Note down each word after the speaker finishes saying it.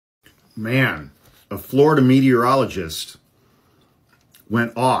Man, a Florida meteorologist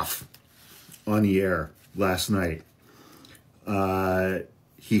went off on the air last night.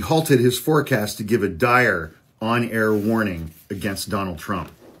 He halted his forecast to give a dire on-air warning against Donald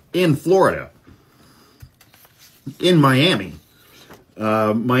Trump in Florida, in Miami.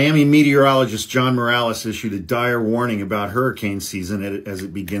 Miami meteorologist John Morales issued a dire warning about hurricane season as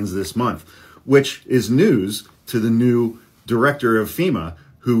it begins this month, which is news to the new director of FEMA,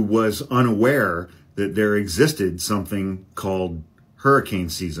 who was unaware that there existed something called hurricane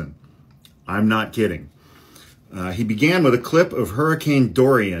season. I'm not kidding. He began with a clip of Hurricane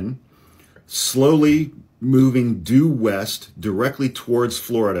Dorian slowly moving due west directly towards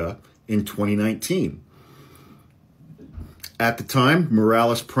Florida in 2019. At the time,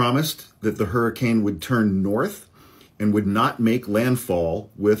 Morales promised that the hurricane would turn north and would not make landfall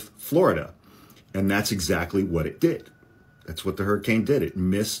with Florida. And that's exactly what it did. That's what the hurricane did. It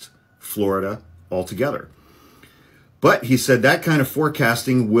missed Florida altogether. But he said that kind of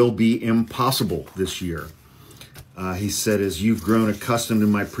forecasting will be impossible this year. He said, as you've grown accustomed to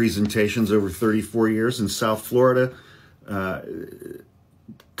my presentations over 34 years in South Florida,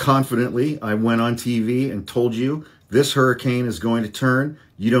 confidently, I went on TV and told you this hurricane is going to turn.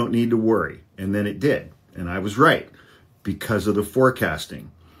 You don't need to worry. And then it did. And I was right because of the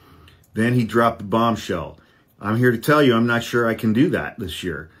forecasting. Then he dropped the bombshell. I'm here to tell you I'm not sure I can do that this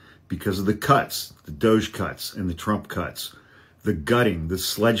year because of the cuts, the Doge cuts and the Trump cuts, the gutting, the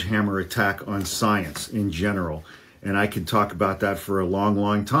sledgehammer attack on science in general. And I could talk about that for a long,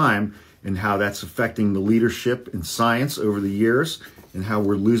 long time and how that's affecting the leadership in science over the years and how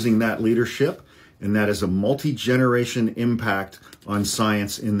we're losing that leadership. And that is a multi-generation impact on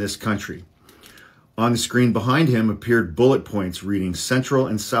science in this country. On the screen behind him appeared bullet points reading Central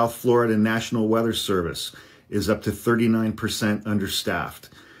and South Florida National Weather Service is up to 39% understaffed.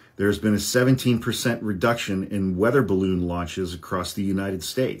 There's been a 17% reduction in weather balloon launches across the United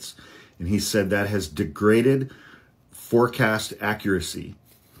States. And he said that has degraded forecast accuracy.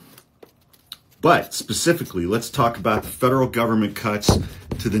 But specifically, let's talk about the federal government cuts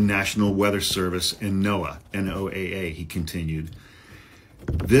to the National Weather Service and NOAA, NOAA, he continued.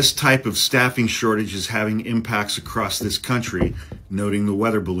 This type of staffing shortage is having impacts across this country, noting the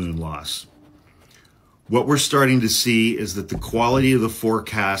weather balloon loss. What we're starting to see is that the quality of the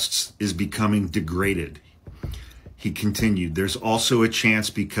forecasts is becoming degraded. He continued, there's also a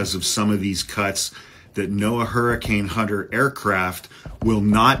chance because of some of these cuts that NOAA Hurricane Hunter aircraft will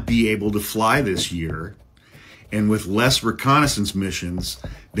not be able to fly this year. And with less reconnaissance missions,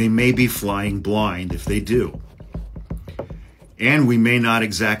 they may be flying blind if they do. And we may not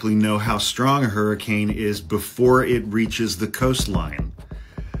exactly know how strong a hurricane is before it reaches the coastline,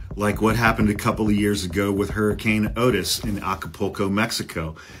 like what happened a couple of years ago with Hurricane Otis in Acapulco,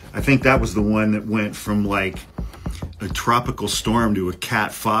 Mexico. I think that was the one that went from like a tropical storm to a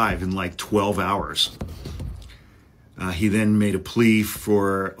Cat 5 in like 12 hours. He then made a plea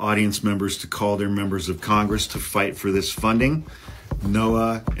for audience members to call their members of Congress to fight for this funding.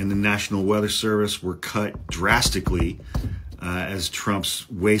 NOAA and the National Weather Service were cut drastically as Trump's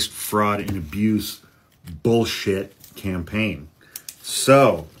waste, fraud, and abuse bullshit campaign.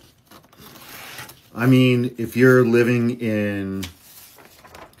 So, I mean, if you're living in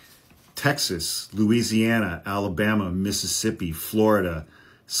Texas, Louisiana, Alabama, Mississippi, Florida,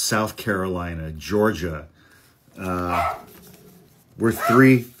 South Carolina, Georgia, we're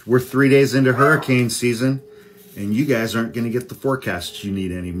three days into hurricane season, and you guys aren't going to get the forecasts you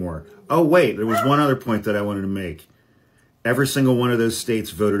need anymore. Oh, wait, there was one other point that I wanted to make. Every single one of those states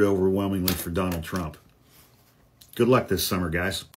voted overwhelmingly for Donald Trump. Good luck this summer, guys.